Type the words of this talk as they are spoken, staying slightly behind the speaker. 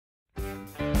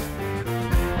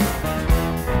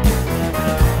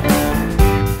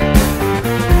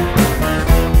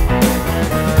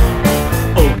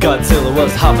Godzilla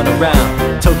was hopping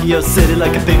around Tokyo City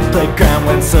like a big playground,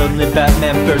 when suddenly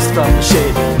Batman burst from the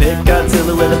shade. Hit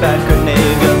Godzilla with a bat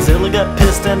grenade. Godzilla got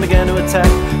pissed and began to attack,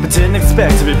 but didn't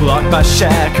expect to be blocked by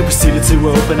Shaq, who proceeded to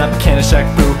open up a can of Shaq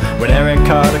Fu when Aaron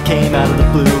Carter came out of the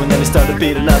blue. And then he started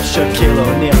beating up Shaquille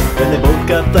O'Neal, and they both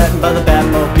got flattened by the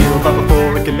Batmobile. But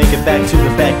before we could make it back to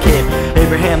the Batcave,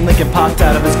 Abraham Lincoln popped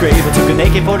out of his grave and took an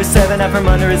AK-47 out from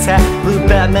under his hat, blew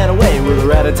Batman away with a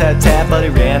rat-a-tat-tat. But he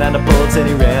ran out of bullets and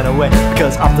he ran away,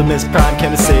 because Optimus Prime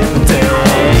came to save the day.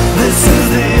 This is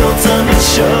the ultimate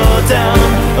showdown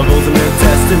of ultimate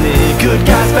destiny. Good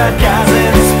guys, bad guys,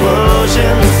 and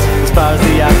explosions as far as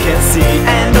the eye can see,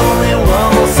 and only one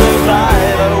will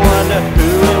survive. I wonder who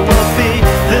it will be.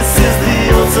 This is the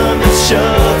ultimate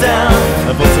showdown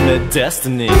of ultimate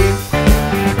destiny.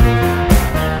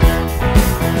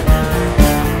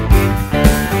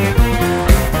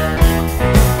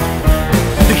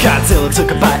 Godzilla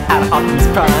took a bite out of Optimus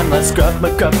Prime. Let's Scruff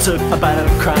McGruff took a bite out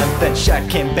of crime. Then Shaq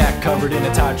came back covered in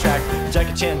a tire track.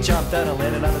 Jackie Chan jumped out and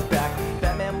landed on his back.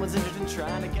 Batman was injured and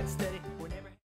trying to get steady.